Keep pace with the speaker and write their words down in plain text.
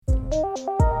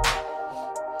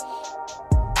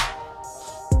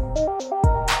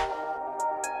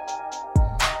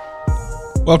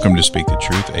Welcome to Speak the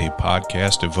Truth, a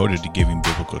podcast devoted to giving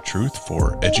biblical truth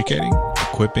for educating,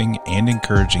 equipping, and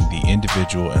encouraging the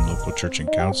individual and local church in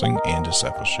counseling and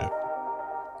discipleship.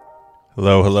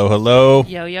 Hello, hello, hello.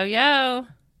 Yo, yo, yo.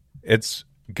 It's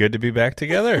good to be back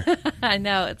together. I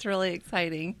know, it's really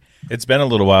exciting. It's been a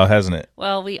little while, hasn't it?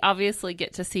 Well, we obviously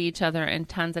get to see each other in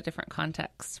tons of different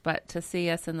contexts, but to see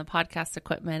us in the podcast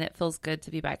equipment, it feels good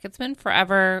to be back. It's been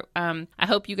forever. I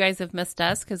hope you guys have missed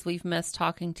us because we've missed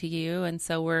talking to you, and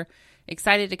so we're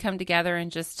excited to come together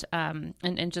and just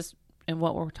and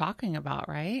what we're talking about,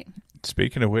 right?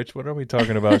 Speaking of which, what are we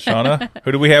talking about, Shauna?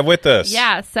 Who do we have with us?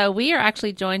 Yeah, so we are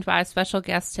actually joined by a special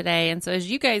guest today. And so as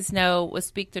you guys know, with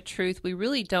Speak the Truth, we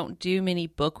really don't do many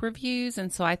book reviews.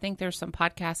 And so I think there's some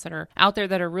podcasts that are out there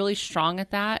that are really strong at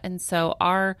that. And so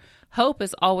our hope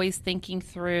is always thinking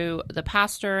through the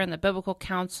pastor and the biblical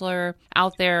counselor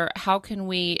out there. How can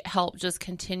we help just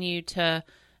continue to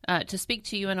speak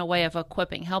to you in a way of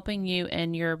equipping, helping you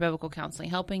in your biblical counseling,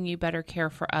 helping you better care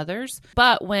for others.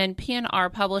 But when P&R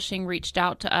Publishing reached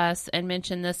out to us and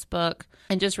mentioned this book,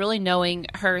 and just really knowing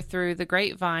her through the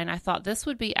grapevine, I thought this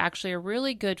would be actually a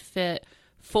really good fit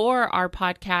for our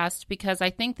podcast, because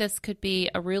I think this could be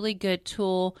a really good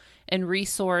tool and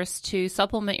resource to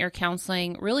supplement your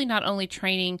counseling, really not only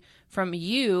training from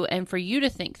you and for you to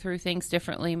think through things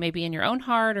differently, maybe in your own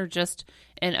heart or just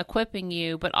in equipping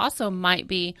you, but also might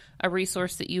be a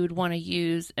resource that you would want to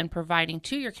use in providing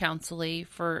to your counselee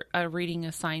for a reading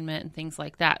assignment and things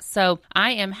like that. So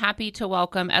I am happy to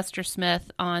welcome Esther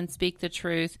Smith on Speak the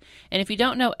Truth. And if you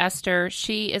don't know Esther,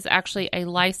 she is actually a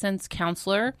licensed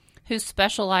counselor who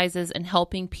specializes in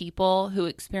helping people who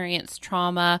experience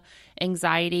trauma,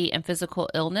 anxiety, and physical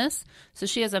illness. So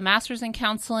she has a master's in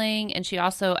counseling, and she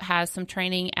also has some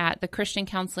training at the Christian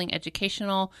Counseling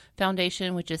Educational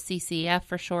Foundation, which is CCF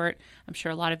for short. I'm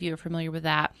sure a lot of you are familiar with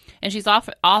that. And she's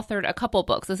authored a couple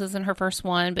books. This isn't her first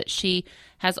one, but she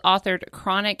has authored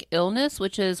Chronic Illness,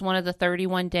 which is one of the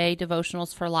 31-day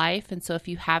devotionals for life. And so if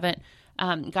you haven't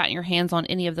gotten your hands on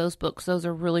any of those books, those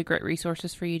are really great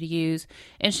resources for you to use.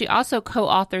 And she also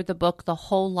co-authored the book The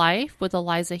Whole Life with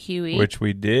Eliza Huey, which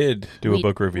we did do a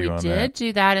book review on that. We did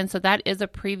do that, and so that is a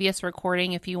previous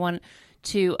recording if you want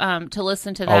to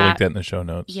listen to that. I'll link that in the show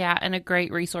notes. Yeah, and a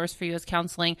great resource for you as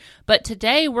counseling. But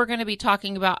today we're going to be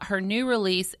talking about her new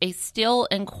release, A Still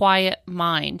and Quiet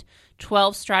Mind,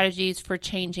 12 Strategies for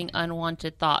Changing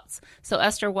Unwanted Thoughts. So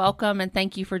Esther, welcome, and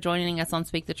thank you for joining us on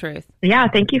Speak the Truth. Yeah,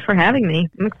 thank you for having me.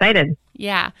 I'm excited.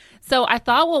 Yeah. So I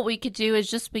thought what we could do is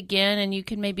just begin, and you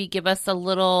can maybe give us a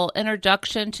little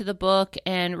introduction to the book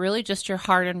and really just your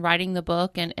heart in writing the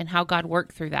book and how God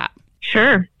worked through that.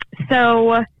 Sure.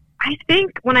 So I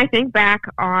think when I think back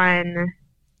on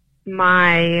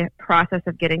my process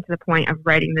of getting to the point of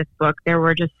writing this book, there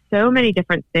were just so many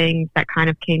different things that kind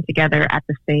of came together at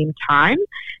the same time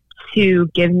to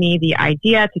give me the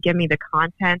idea, to give me the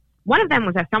content. One of them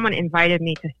was that someone invited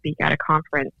me to speak at a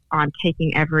conference on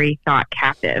taking every thought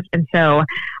captive. And so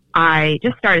I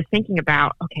just started thinking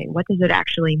about, okay, what does it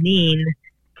actually mean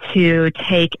to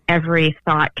take every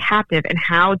thought captive, and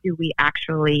how do we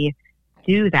actually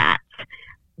do that?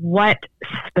 What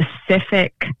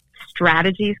specific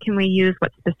strategies can we use?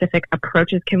 What specific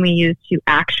approaches can we use to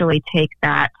actually take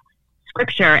that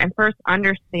scripture and first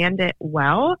understand it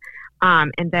well,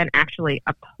 and then actually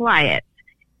apply it?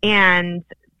 And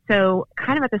so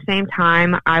kind of at the same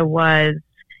time, I was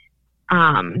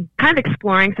kind of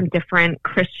exploring some different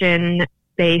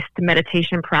Christian-based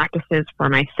meditation practices for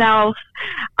myself.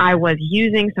 I was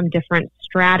using some different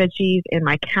strategies in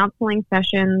my counseling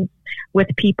sessions with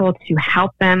people to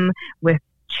help them with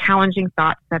challenging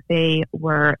thoughts that they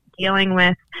were dealing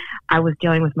with. I was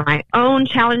dealing with my own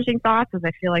challenging thoughts, as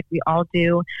I feel like we all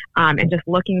do, and just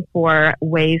looking for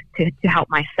ways to help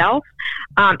myself.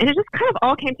 And it just kind of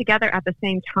all came together at the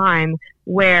same time,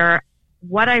 where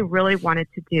what I really wanted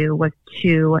to do was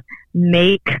to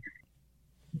make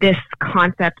this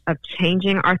concept of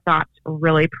changing our thoughts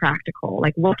really practical.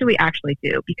 Like, what do we actually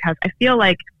do? Because I feel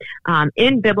like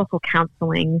in biblical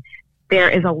counseling, there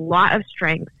is a lot of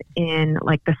strength in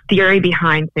like the theory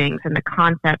behind things and the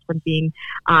concepts, and being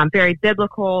very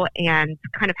biblical and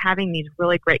kind of having these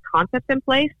really great concepts in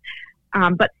place.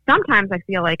 But sometimes I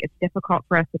feel like it's difficult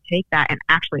for us to take that and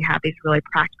actually have these really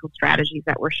practical strategies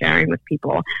that we're sharing with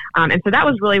people. And so that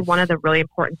was really one of the really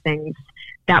important things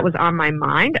that was on my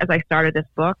mind as I started this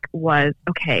book was,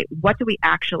 okay, what do we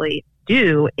actually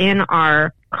do in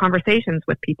our conversations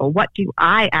with people. What do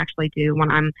I actually do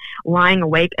when I'm lying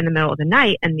awake in the middle of the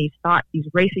night and these thoughts, these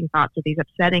racing thoughts or these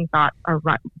upsetting thoughts are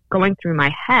going through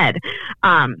my head?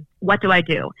 What do I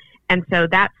do? And so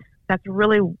that's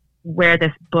really where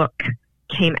this book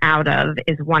came out of,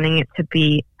 is wanting it to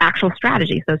be actual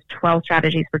strategies, those 12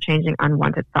 strategies for changing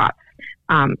unwanted thoughts,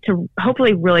 to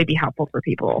hopefully really be helpful for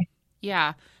people.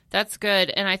 Yeah, that's good.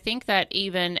 And I think that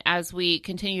even as we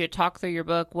continue to talk through your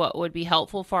book, what would be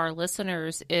helpful for our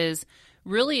listeners is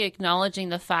really acknowledging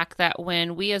the fact that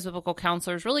when we as biblical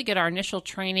counselors really get our initial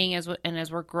training as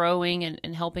we're growing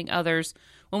and helping others,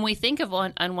 when we think of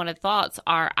unwanted thoughts,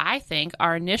 our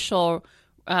initial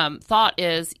thought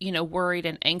is, worried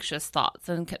and anxious thoughts.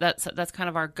 And that's kind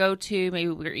of our go-to. Maybe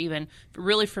we're even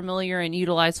really familiar and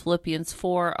utilize Philippians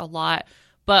 4 a lot.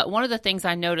 But one of the things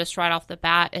I noticed right off the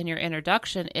bat in your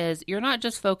introduction is you're not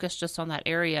just focused just on that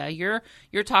area.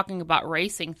 You're talking about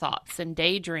racing thoughts and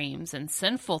daydreams and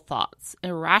sinful thoughts,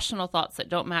 irrational thoughts that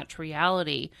don't match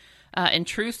reality,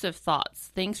 intrusive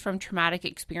thoughts, things from traumatic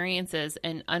experiences,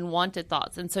 and unwanted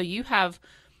thoughts. And so you have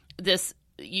this,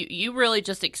 you really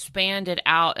just expanded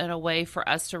out in a way for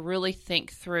us to really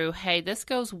think through, hey, this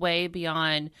goes way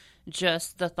beyond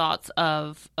just the thoughts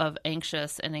of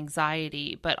anxious and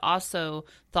anxiety, but also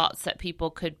thoughts that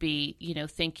people could be,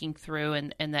 thinking through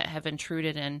and that have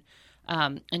intruded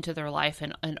into their life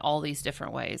in all these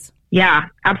different ways. Yeah,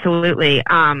 absolutely.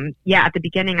 At the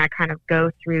beginning, I kind of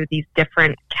go through these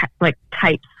different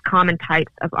common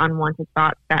types of unwanted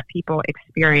thoughts that people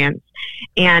experience.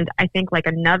 And I think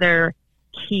another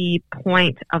key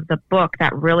point of the book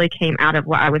that really came out of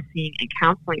what I was seeing in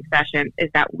counseling sessions is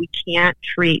that we can't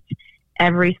treat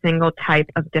every single type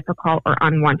of difficult or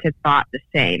unwanted thought the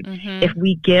same. Mm-hmm. If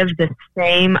we give the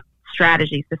same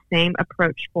strategies, the same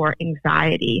approach for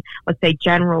anxiety, let's say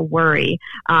general worry,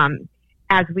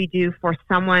 as we do for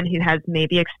someone who has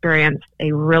maybe experienced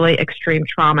a really extreme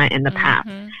trauma in the past,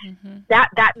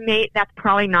 that's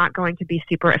probably not going to be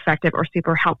super effective or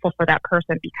super helpful for that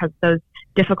person, because those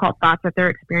difficult thoughts that they're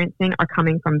experiencing are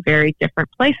coming from very different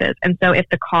places. And so if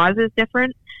the cause is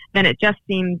different, then it just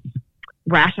seems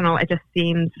rational. It just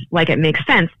seems like it makes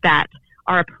sense that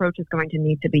our approach is going to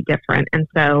need to be different. And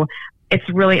so it's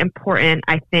really important,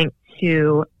 I think,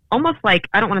 to almost I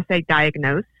don't want to say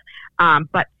diagnose,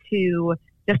 but to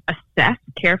just assess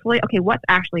carefully, okay, what's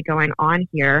actually going on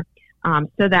here,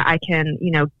 so that I can,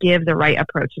 give the right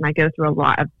approach. And I go through a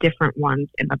lot of different ones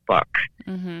in the book.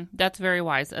 Mm-hmm. That's very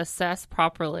wise. Assess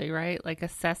properly, right?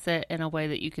 Assess it in a way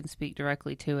that you can speak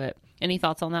directly to it. Any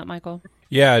thoughts on that, Michael?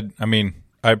 Yeah,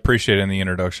 I appreciate in the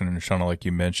introduction, and Shauna, like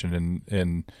you mentioned,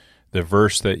 in the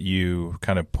verse that you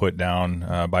kind of put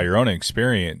down by your own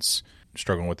experience,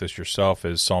 struggling with this yourself,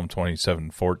 is Psalm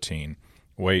 27:14.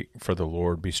 Wait for the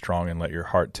Lord, be strong, and let your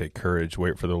heart take courage.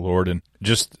 Wait for the Lord. And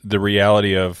just the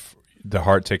reality of the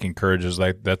heart taking courage is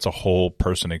that's a whole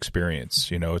person experience.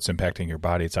 It's impacting your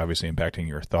body. It's obviously impacting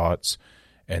your thoughts.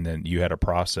 And then you had a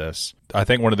process. I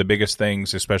think one of the biggest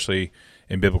things, especially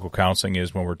in biblical counseling,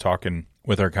 is when we're talking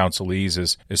with our counselees,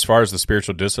 is as far as the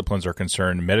spiritual disciplines are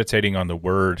concerned, meditating on the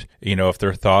word, if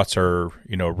their thoughts are,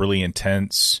 really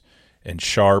intense and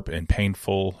sharp and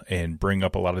painful and bring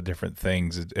up a lot of different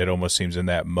things, it almost seems in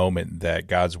that moment that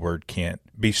God's word can't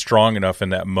be strong enough in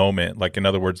that moment. In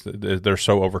other words, they're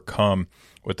so overcome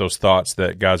with those thoughts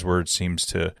that God's word seems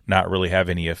to not really have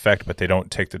any effect, but they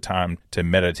don't take the time to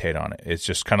meditate on it. It's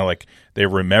just kind of they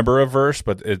remember a verse,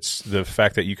 but it's the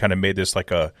fact that you kind of made this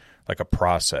like a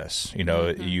process.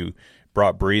 Mm-hmm. You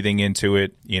brought breathing into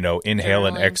it, inhale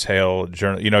and exhale,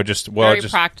 journal, very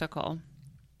practical.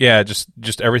 Yeah,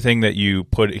 just everything that you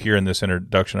put here in this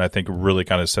introduction, I think really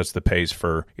kind of sets the pace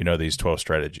for, these 12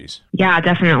 strategies. Yeah,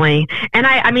 definitely. And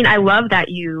I love that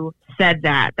you said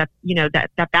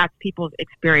that's people's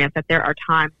experience, that there are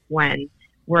times when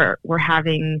we're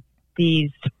having these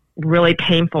really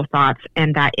painful thoughts,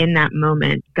 and that in that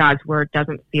moment, God's word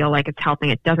doesn't feel like it's helping.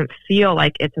 It doesn't feel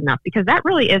like it's enough, because that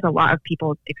really is a lot of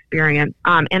people's experience.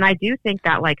 And I do think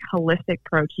that holistic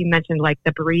approach, you mentioned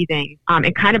the breathing,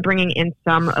 and kind of bringing in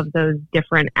some of those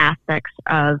different aspects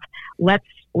of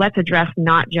let's address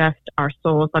not just our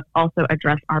souls, let's also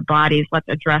address our bodies, let's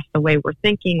address the way we're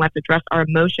thinking, let's address our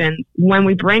emotions. When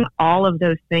we bring all of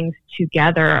those things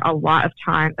together, a lot of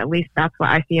times, at least that's what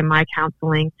I see in my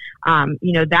counseling,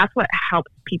 that's what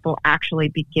helps people actually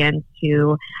begin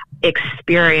to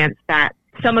experience that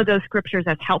some of those scriptures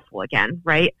as helpful again,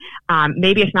 right?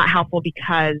 Maybe it's not helpful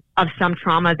because of some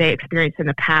trauma they experienced in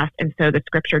the past, and so the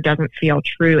scripture doesn't feel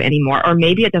true anymore. Or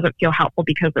maybe it doesn't feel helpful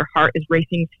because their heart is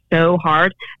racing so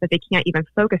hard that they can't even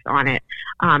focus on it.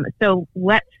 So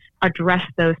let's address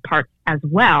those parts as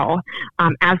well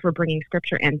as we're bringing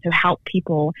scripture in to help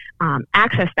people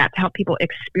access that, to help people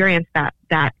experience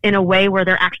that in a way where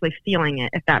they're actually feeling it,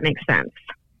 if that makes sense.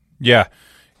 Yeah,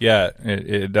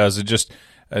 it does. It just,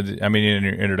 I mean, in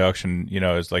your introduction,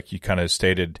 it's like you kind of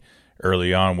stated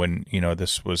early on when,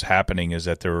 this was happening, is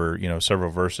that there were, several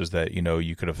verses that,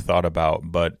 you could have thought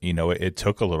about, but, it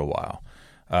took a little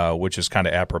while, which is kind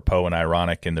of apropos and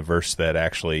ironic in the verse that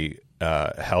actually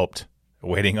helped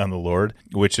waiting on the Lord,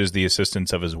 which is the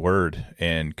assistance of his word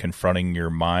and confronting your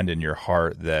mind and your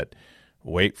heart that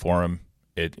wait for him.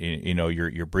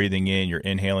 You're breathing in, you're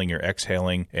inhaling, you're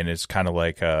exhaling, and it's kind of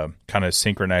like kind of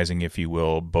synchronizing, if you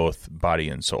will, both body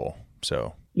and soul.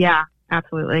 So yeah,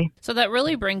 absolutely. So that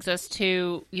really brings us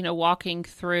to, walking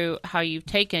through how you're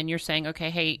saying,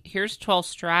 okay, hey, here's 12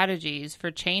 strategies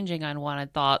for changing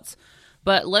unwanted thoughts.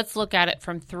 But let's look at it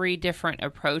from 3 different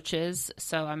approaches.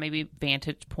 So maybe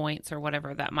vantage points or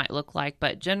whatever that might look like.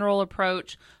 But general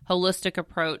approach, holistic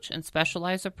approach, and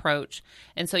specialized approach.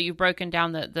 And so you've broken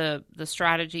down the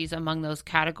strategies among those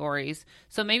categories.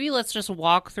 So maybe let's just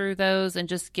walk through those and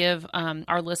just give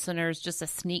our listeners just a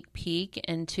sneak peek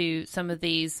into some of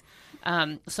these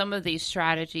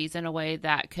strategies in a way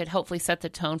that could hopefully set the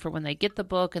tone for when they get the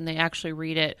book and they actually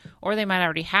read it, or they might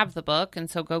already have the book. And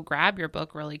so go grab your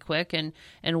book really quick and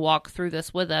walk through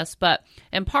this with us. But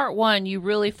in part 1, you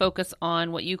really focus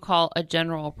on what you call a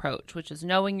general approach, which is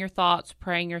knowing your thoughts,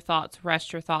 praying your thoughts,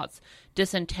 rest your thoughts,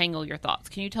 disentangle your thoughts.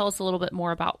 Can you tell us a little bit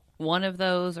more about one of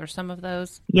those or some of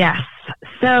those? Yes.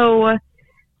 So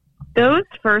those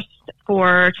first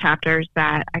 4 chapters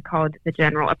that I called the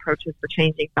general approaches for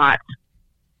changing thoughts,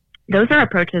 those are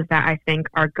approaches that I think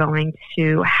are going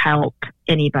to help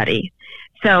anybody.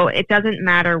 So it doesn't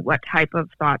matter what type of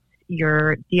thoughts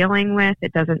you're dealing with.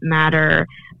 It doesn't matter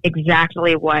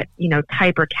exactly what,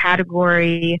 type or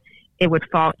category it would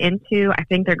fall into. I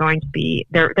think they're going to be,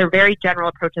 they're very general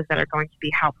approaches that are going to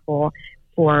be helpful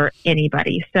for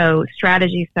anybody. So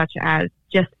strategies such as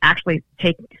just actually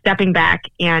stepping back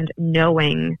and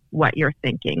knowing what you're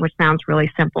thinking, which sounds really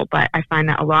simple, but I find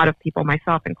that a lot of people,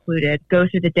 myself included, go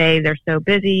through the day, they're so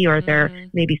busy or they're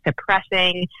maybe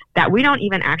suppressing that we don't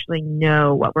even actually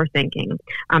know what we're thinking.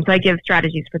 So I give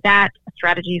strategies for that,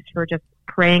 strategies for just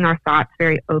praying our thoughts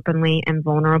very openly and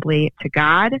vulnerably to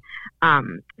God,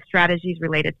 strategies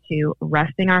related to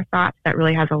resting our thoughts. That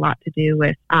really has a lot to do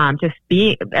with just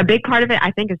being, a big part of it,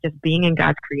 I think, is just being in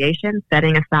God's creation,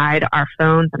 setting aside our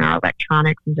phones and our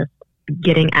electronics and just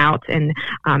getting out and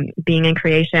being in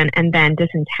creation, and then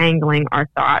disentangling our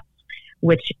thoughts,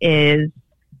 which is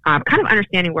kind of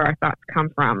understanding where our thoughts come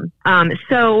from.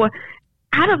 So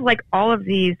out of like all of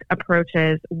these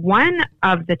approaches, one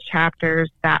of the chapters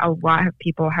that a lot of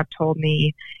people have told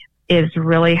me is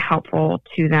really helpful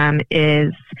to them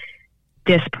is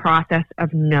this process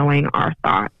of knowing our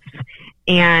thoughts.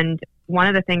 And one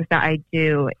of the things that I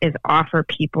do is offer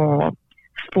people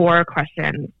 4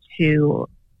 questions to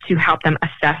help them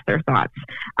assess their thoughts.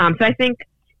 So I think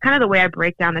kind of the way I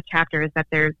break down the chapter is that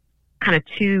there's kind of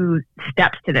 2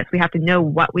 steps to this. We have to know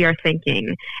what we are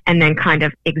thinking and then kind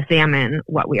of examine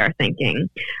what we are thinking.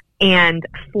 And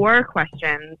 4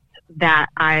 questions that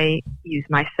I use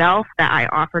myself, that I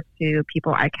offer to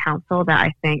people I counsel, that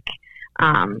I think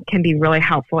can be really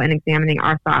helpful in examining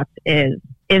our thoughts is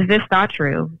this thought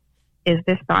true? Is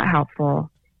this thought helpful?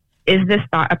 Is this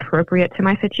thought appropriate to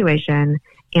my situation?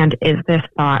 And is this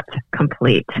thought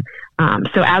complete?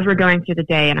 So as we're going through the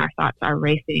day and our thoughts are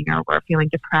racing or we're feeling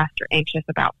depressed or anxious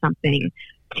about something,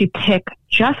 to pick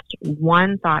just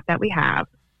one thought that we have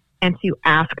and to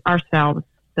ask ourselves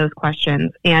those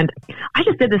questions. And I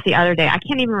just did this the other day. I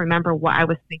can't even remember what I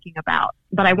was thinking about,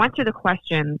 but I went through the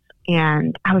questions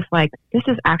and I was like, this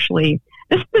is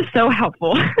so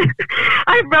helpful.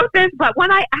 I wrote this, but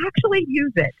when I actually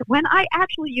use it,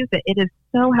 it is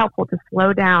so helpful to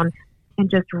slow down and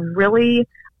just really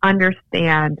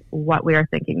understand what we are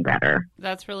thinking better.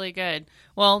 That's really good.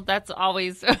 Well, that's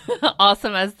always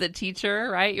awesome as the teacher,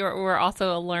 right? We're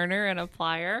also a learner and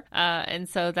applier. And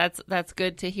so that's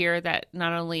good to hear that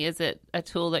not only is it a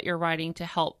tool that you're writing to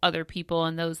help other people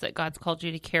and those that God's called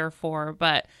you to care for,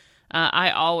 but I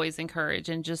always encourage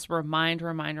and just remind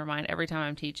every time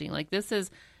I'm teaching, like this is,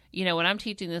 when I'm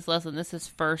teaching this lesson, this is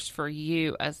first for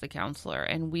you as the counselor.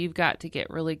 And we've got to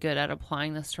get really good at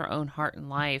applying this to our own heart and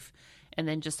life. And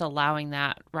then just allowing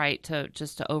that, right, to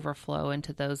overflow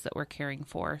into those that we're caring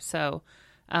for. So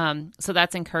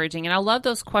that's encouraging. And I love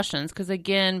those questions because,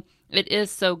 again, it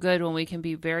is so good when we can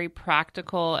be very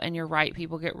practical. And you're right,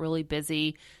 people get really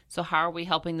busy. So how are we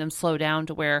helping them slow down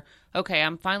to where, okay,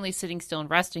 I'm finally sitting still and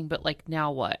resting, but like,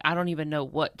 now what? I don't even know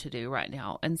what to do right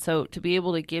now. And so to be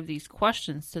able to give these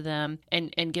questions to them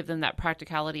and give them that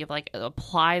practicality of like,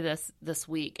 apply this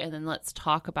week, and then let's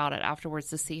talk about it afterwards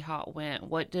to see how it went.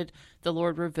 What did the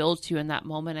Lord reveal to you in that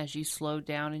moment as you slowed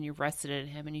down and you rested in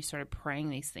him and you started praying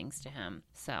these things to him?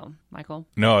 So, Michael?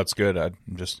 No, it's good. I'm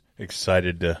just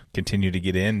excited to continue to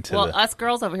get into us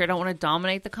girls over here don't want to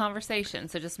dominate the conversation,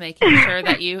 so just making sure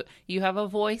that you have a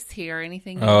voice here.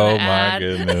 Anything you want to add? My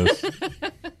goodness.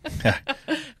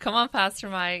 Come on, Pastor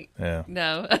Mike. Yeah.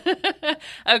 No.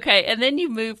 Okay, and then you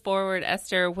move forward,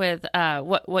 Esther, with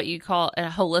what you call a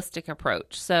holistic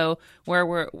approach. So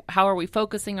how are we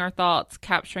focusing our thoughts,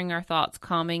 capturing our thoughts,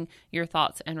 calming your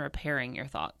thoughts, and repairing your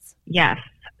thoughts? Yes.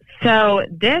 So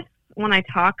when I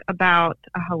talk about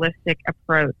a holistic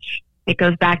approach, it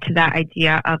goes back to that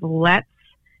idea of let's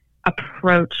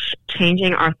approach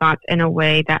changing our thoughts in a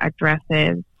way that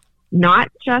addresses not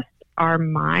just our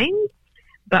minds,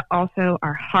 but also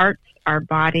our hearts, our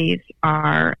bodies,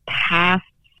 our pasts,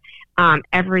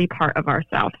 every part of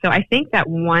ourselves. So I think that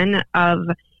one of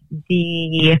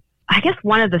the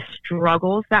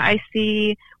struggles that I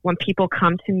see when people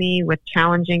come to me with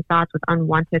challenging thoughts, with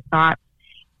unwanted thoughts,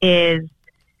 is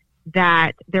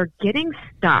that they're getting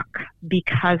stuck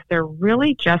because they're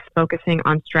really just focusing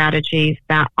on strategies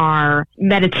that are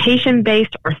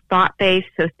meditation-based or thought-based.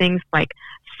 So things like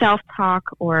self-talk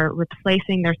or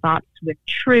replacing their thoughts with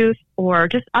truth or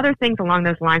just other things along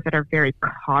those lines that are very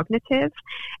cognitive.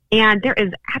 And there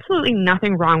is absolutely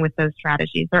nothing wrong with those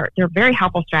strategies. They're very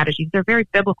helpful strategies. They're very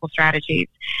biblical strategies.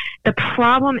 The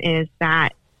problem is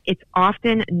that it's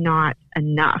often not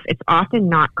enough. It's often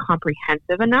not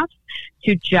comprehensive enough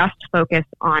to just focus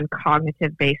on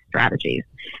cognitive-based strategies.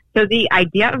 So the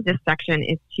idea of this section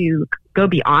is to go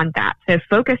beyond that. So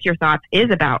focus your thoughts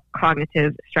is about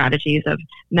cognitive strategies of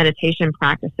meditation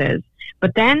practices.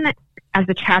 But then as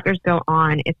the chapters go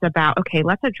on, it's about, okay,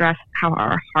 let's address how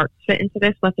our hearts fit into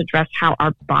this. Let's address how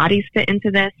our bodies fit into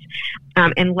this.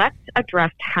 And let's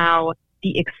address how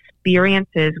the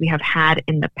experiences we have had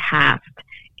in the past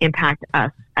impact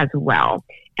us as well,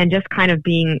 and just kind of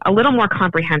being a little more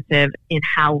comprehensive in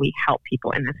how we help people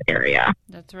in this area.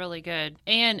 That's really good.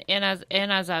 And as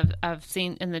I've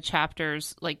seen in the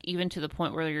chapters, like even to the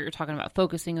point where you're talking about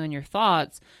focusing on your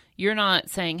thoughts, you're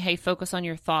not saying, hey, focus on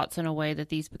your thoughts in a way that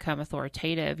these become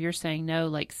authoritative. You're saying, no,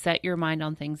 like set your mind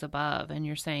on things above. And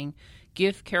you're saying,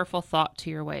 give careful thought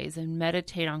to your ways and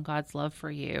meditate on God's love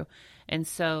for you. And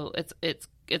so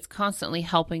it's constantly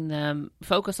helping them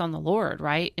focus on the Lord,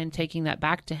 right? And taking that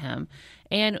back to him.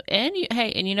 And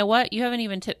you know what? You haven't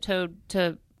even tiptoed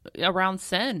around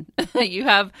sin. You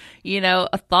have,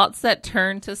 thoughts that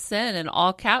turn to sin in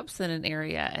all caps in an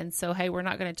area. And so, hey, we're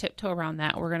not going to tiptoe around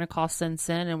that. We're going to call sin,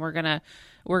 and we're going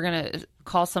to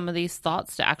call some of these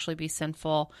thoughts to actually be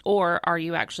sinful. Or are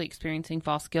you actually experiencing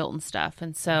false guilt and stuff?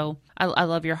 And so I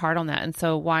love your heart on that. And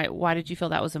so why did you feel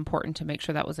that was important to make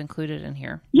sure that was included in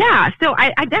here? Yeah, so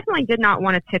I definitely did not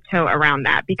want to tiptoe around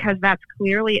that, because that's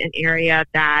clearly an area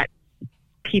that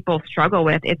people struggle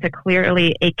with. It's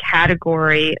clearly a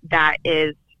category that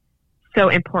is so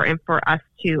important for us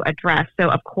to address. So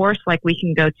of course, like, we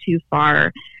can go too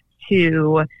far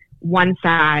to one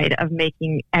side of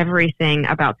making everything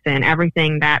about sin,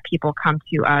 everything that people come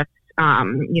to us,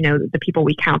 the people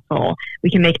we counsel,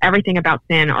 we can make everything about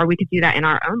sin, or we could do that in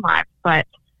our own lives. But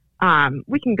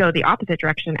we can go the opposite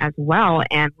direction as well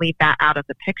and leave that out of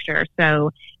the picture.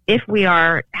 So if we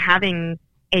are having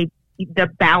the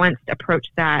balanced approach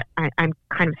that I'm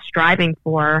kind of striving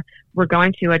for, we're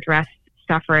going to address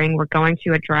suffering, we're going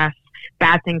to address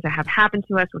bad things that have happened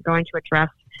to us, we're going to address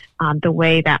the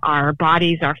way that our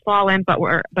bodies are fallen, but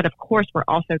of course we're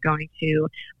also going to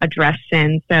address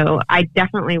sin. So I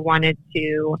definitely wanted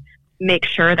to make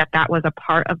sure that was a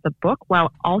part of the book,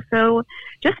 while also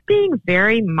just being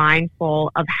very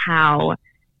mindful of how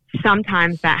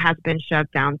sometimes that has been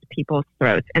shoved down people's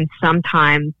throats, and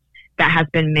sometimes that has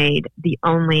been made the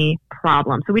only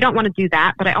problem. So we don't want to do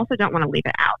that, but I also don't want to leave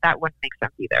it out. That wouldn't make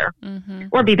sense either,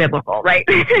 or be biblical, right?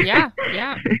 Yeah,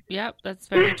 that's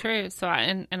very true. So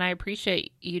I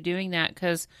appreciate you doing that,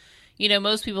 because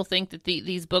most people think that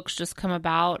these books just come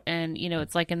about and,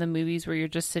 it's like in the movies where you're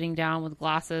just sitting down with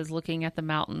glasses looking at the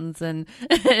mountains and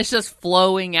it's just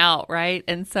flowing out, right?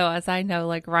 And so, as I know,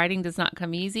 like, writing does not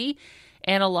come easy.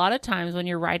 And a lot of times when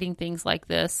you're writing things like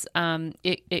this,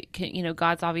 it can,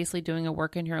 God's obviously doing a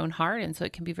work in your own heart. And so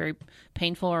it can be very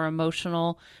painful or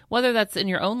emotional, whether that's in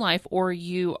your own life or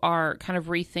you are kind of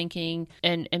rethinking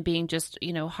and being just,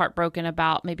 heartbroken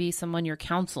about maybe someone you're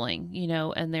counseling,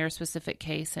 and their specific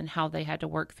case and how they had to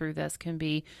work through this can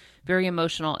be very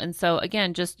emotional. And so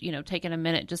again, just, taking a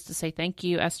minute just to say thank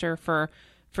you, Esther, for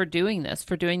doing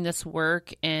this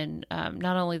work, and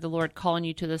not only the Lord calling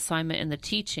you to the assignment and the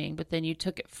teaching, but then you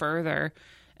took it further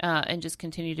and just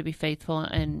continue to be faithful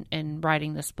in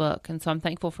writing this book. And so I'm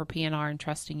thankful for P&R and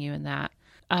trusting you in that.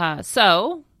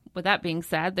 So with that being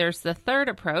said, there's the third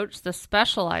approach, the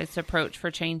specialized approach for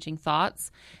changing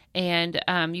thoughts. And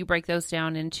you break those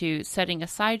down into setting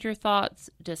aside your thoughts,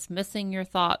 dismissing your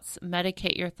thoughts,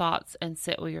 medicate your thoughts, and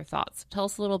sit with your thoughts. Tell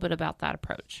us a little bit about that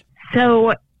approach.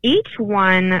 So each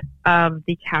one of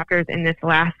the chapters in this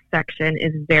last section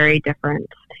is very different.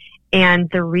 And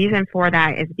the reason for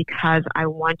that is because I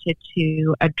wanted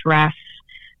to address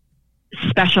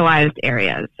specialized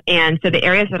areas. And so the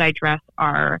areas that I address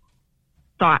are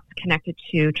thoughts connected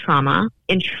to trauma,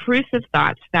 intrusive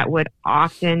thoughts that would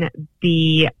often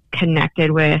be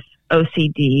connected with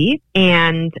OCD,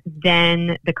 and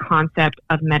then the concept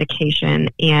of medication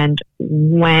and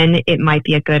when it might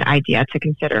be a good idea to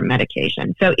consider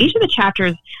medication. So each of the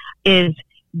chapters is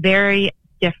very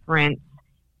different.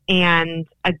 And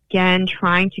again,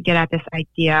 trying to get at this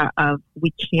idea of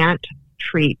we can't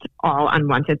treat all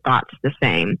unwanted thoughts the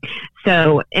same.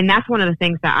 So, and that's one of the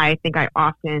things that I think I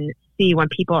often see when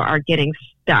people are getting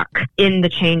stuck in the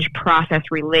change process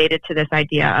related to this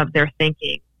idea of their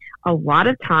thinking. A lot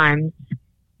of times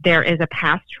there is a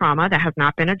past trauma that has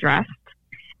not been addressed.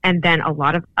 And then a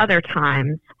lot of other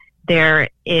times there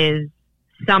is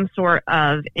some sort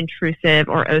of intrusive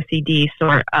or OCD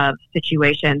sort of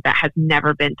situation that has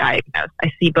never been diagnosed.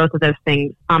 I see both of those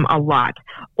things a lot.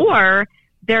 Or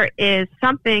there is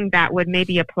something that would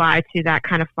maybe apply to that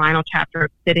kind of final chapter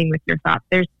of sitting with your thoughts.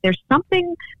 There's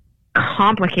something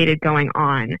complicated going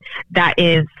on that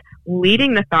is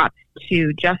leading the thoughts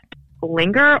to just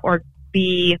linger or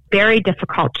be very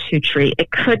difficult to treat. It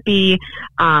could be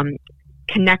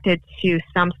connected to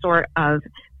some sort of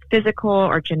physical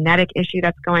or genetic issue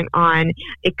that's going on.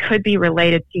 It could be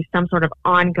related to some sort of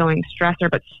ongoing stressor,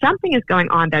 but something is going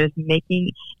on that is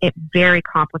making it very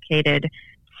complicated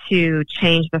to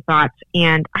change the thoughts.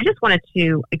 And I just wanted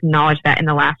to acknowledge that in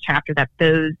the last chapter, that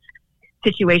those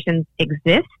situations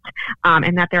exist,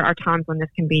 and that there are times when this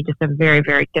can be just a very,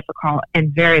 very difficult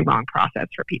and very long process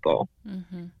for people.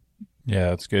 Mm-hmm. Yeah,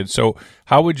 that's good. So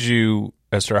how would you,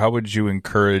 Esther,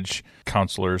 encourage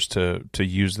counselors to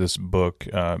use this book,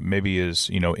 maybe as,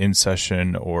 in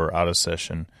session or out of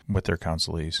session with their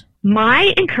counselees?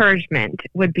 My encouragement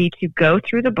would be to go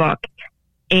through the book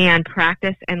and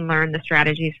practice and learn the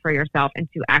strategies for yourself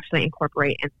and to actually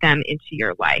incorporate them into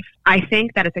your life. I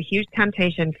think that it's a huge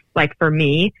temptation, like for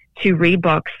me, to read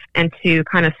books and to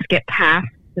kind of skip past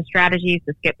the strategies,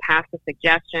 to skip past the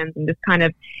suggestions, and just kind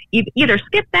of either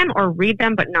skip them or read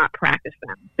them but not practice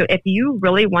them. So if you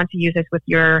really want to use this with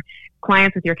your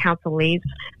clients, with your counselees,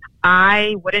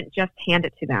 I wouldn't just hand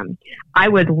it to them. I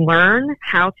would learn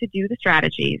how to do the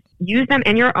strategies, use them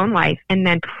in your own life, and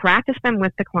then practice them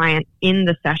with the client in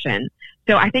the session.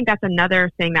 So I think that's another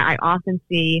thing that I often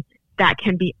see that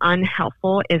can be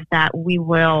unhelpful, is that we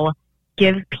will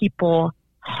give people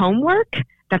homework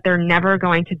that they're never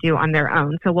going to do on their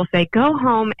own. So we'll say, go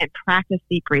home and practice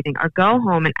deep breathing, or go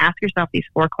home and ask yourself these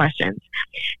 4 questions.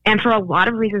 And for a lot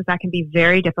of reasons, that can be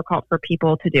very difficult for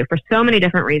people to do for so many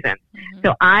different reasons. Mm-hmm.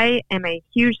 So I am a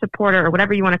huge supporter, or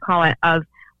whatever you want to call it, of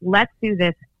let's do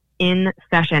this in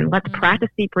session. Let's practice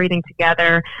deep breathing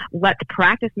together. Let's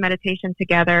practice meditation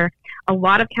together. A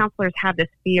lot of counselors have this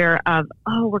fear of,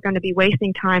 oh, we're going to be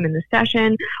wasting time in the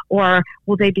session, or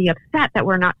will they be upset that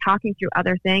we're not talking through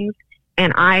other things?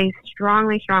 And I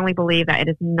strongly, strongly believe that it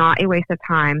is not a waste of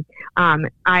time.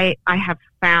 I have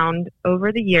found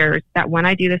over the years that when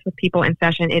I do this with people in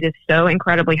session, it is so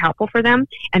incredibly helpful for them,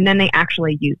 and then they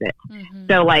actually use it. Mm-hmm.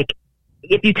 So, like,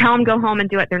 if you tell them go home and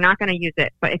do it, they're not going to use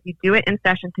it. But if you do it in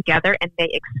session together and they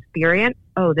experience,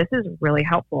 oh, this is really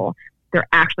helpful, they're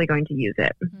actually going to use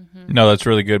it. Mm-hmm. No, that's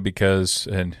really good because,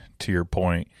 and to your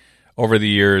point, over the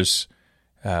years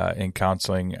in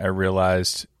counseling, I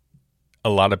realized a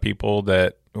lot of people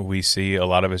that we see, a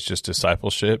lot of it's just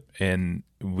discipleship, and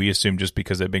we assume just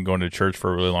because they've been going to church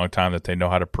for a really long time that they know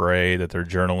how to pray, that they're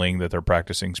journaling, that they're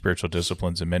practicing spiritual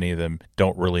disciplines, and many of them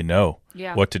don't really know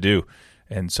what to do.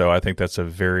 And so I think that's a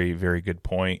very, very good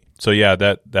point. So yeah,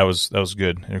 that was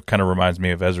good. It kind of reminds me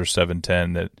of Ezra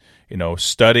 7:10 that,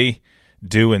 study,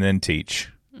 do, and then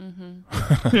teach.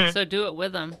 So do it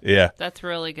with them. Yeah. That's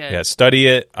really good. Yeah, study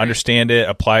it, understand it,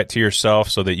 apply it to yourself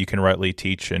so that you can rightly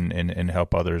teach and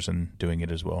help others in doing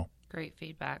it as well. Great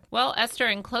feedback. Well, Esther,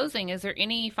 in closing, is there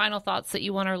any final thoughts that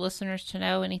you want our listeners to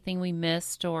know? Anything we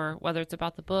missed, or whether it's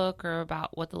about the book or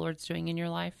about what the Lord's doing in your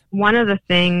life? One of the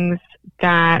things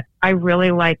that I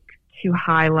really like to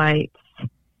highlight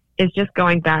is just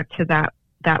going back to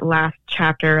that last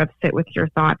chapter of Sit With Your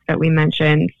Thoughts that we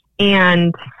mentioned,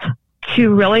 and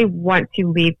to really want to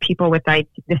leave people with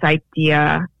this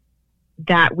idea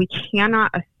that we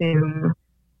cannot assume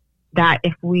that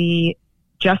if we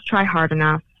just try hard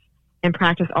enough and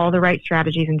practice all the right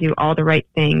strategies and do all the right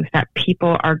things, that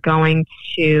people are going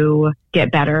to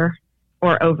get better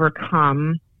or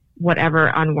overcome whatever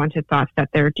unwanted thoughts that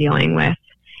they're dealing with.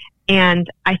 And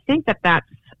I think that that's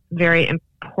very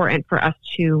important for us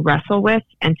to wrestle with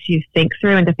and to think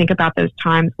through, and to think about those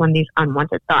times when these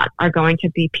unwanted thoughts are going to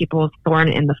be people's thorn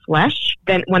in the flesh.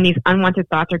 Then when these unwanted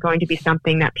thoughts are going to be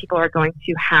something that people are going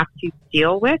to have to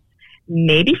deal with,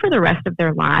 maybe for the rest of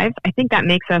their lives, I think that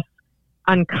makes us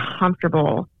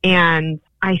uncomfortable. And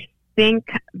I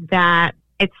think that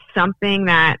it's something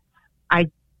that I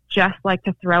just like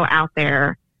to throw out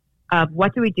there of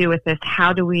what do we do with this?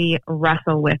 How do we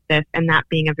wrestle with this? And that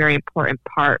being a very important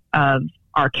part of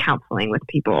our counseling with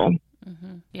people.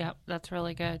 Mm-hmm. Yeah, that's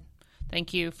really good.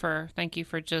 Thank you for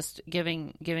just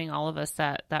giving all of us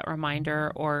that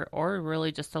reminder, or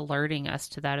really just alerting us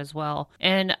to that as well.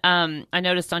 And I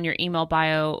noticed on your email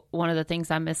bio, one of the things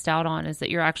I missed out on is that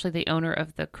you're actually the owner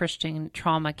of the Christian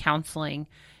Trauma Counseling.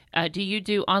 Do you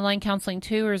do online counseling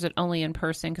too, or is it only in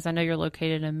person? Because I know you're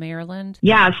located in Maryland.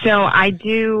 Yeah, so I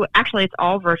do. Actually, it's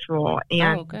all virtual,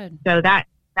 and good. So that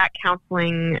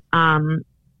counseling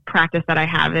practice that I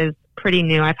have is pretty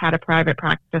new. I've had a private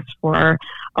practice for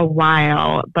a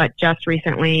while, but just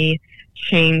recently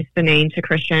changed the name to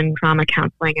Christian Trauma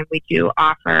Counseling, and we do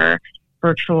offer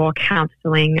virtual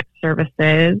counseling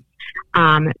services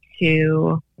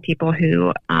to people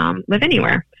who live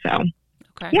anywhere. So,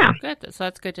 okay, yeah, good. So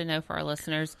that's good to know for our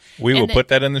listeners. We will put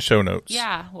that in the show notes.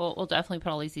 Yeah, we'll definitely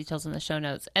put all these details in the show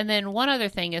notes. And then one other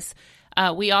thing is,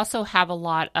 we also have a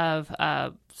lot of,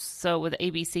 so with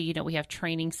ABC, we have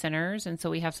training centers. And so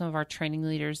we have some of our training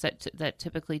leaders that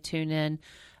typically tune in,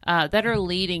 that are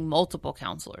leading multiple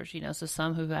counselors, so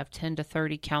some who have 10 to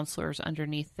 30 counselors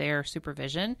underneath their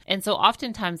supervision. And so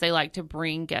oftentimes they like to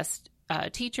bring guest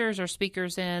teachers or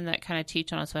speakers in that kind of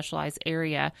teach on a specialized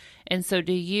area. And so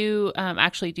do you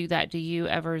actually do that? Do you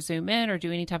ever Zoom in or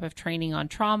do any type of training on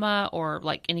trauma or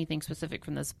like anything specific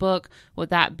from this book? Would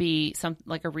that be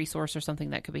like a resource or something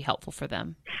that could be helpful for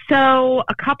them? So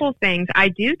a couple things. I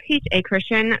do teach a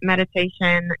Christian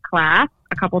meditation class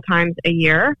a couple times a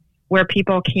year where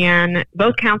people can,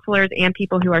 both counselors and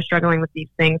people who are struggling with these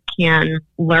things, can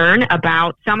learn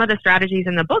about some of the strategies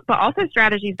in the book, but also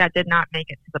strategies that did not make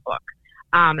it to the book.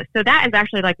 So that is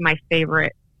actually like my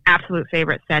absolute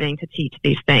favorite setting to teach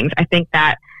these things. I think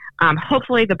that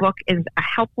hopefully the book is a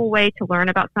helpful way to learn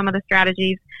about some of the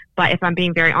strategies, but if I'm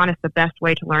being very honest, the best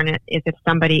way to learn it is if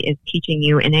somebody is teaching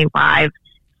you in a live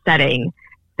setting.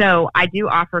 So I do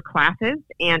offer classes,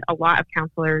 and a lot of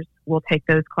counselors will take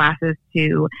those classes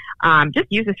to just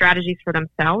use the strategies for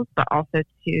themselves, but also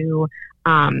to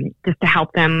just to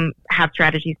help them have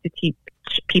strategies to teach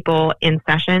people in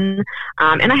session.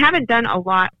 And I haven't done a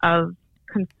lot of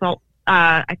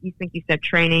I think you said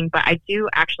training, but I do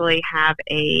actually have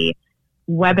a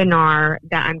webinar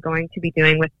that I'm going to be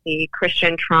doing with the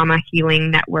Christian Trauma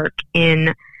Healing Network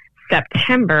in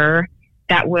September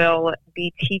that will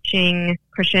be teaching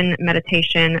Christian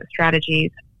meditation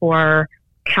strategies for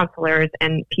counselors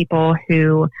and people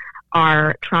who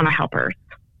are trauma helpers.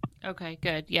 Okay,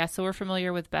 good. Yeah, so we're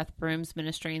familiar with Beth Broom's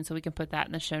ministry, and so we can put that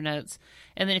in the show notes.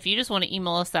 And then if you just want to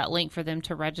email us that link for them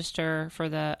to register for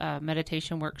the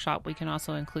meditation workshop, we can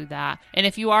also include that. And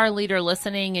if you are a leader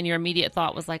listening and your immediate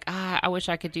thought was like, I wish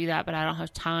I could do that, but I don't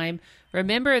have time,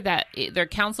 remember that there are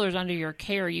counselors under your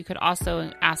care. You could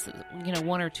also ask,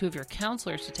 one or two of your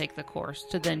counselors to take the course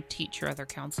to then teach your other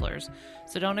counselors.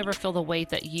 So don't ever feel the weight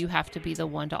that you have to be the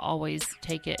one to always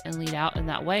take it and lead out in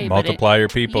that way. Multiply your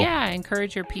people. Yeah,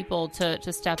 encourage your people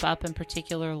to step up in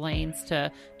particular lanes,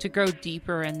 to grow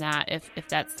deeper in that if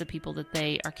that's the people that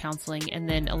they are counseling, and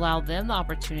then allow them the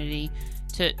opportunity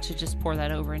to just pour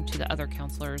that over into the other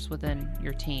counselors within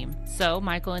your team. So,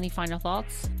 Michael, any final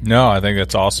thoughts? No, I think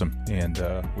that's awesome. And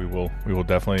we will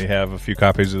definitely have a few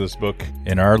copies of this book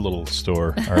in our little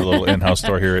store, our little in-house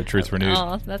store here at Truth Renewed.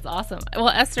 Oh, that's awesome. Well,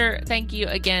 Esther, thank you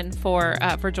again for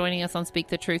joining us on Speak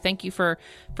the Truth. Thank you for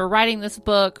writing this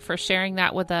book, for sharing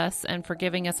that with us, and for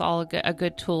giving us all a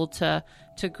good tool to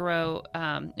to grow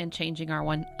in changing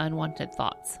our unwanted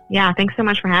thoughts. Yeah, thanks so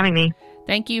much for having me.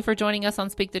 Thank you for joining us on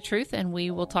Speak the Truth, and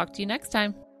we will talk to you next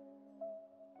time.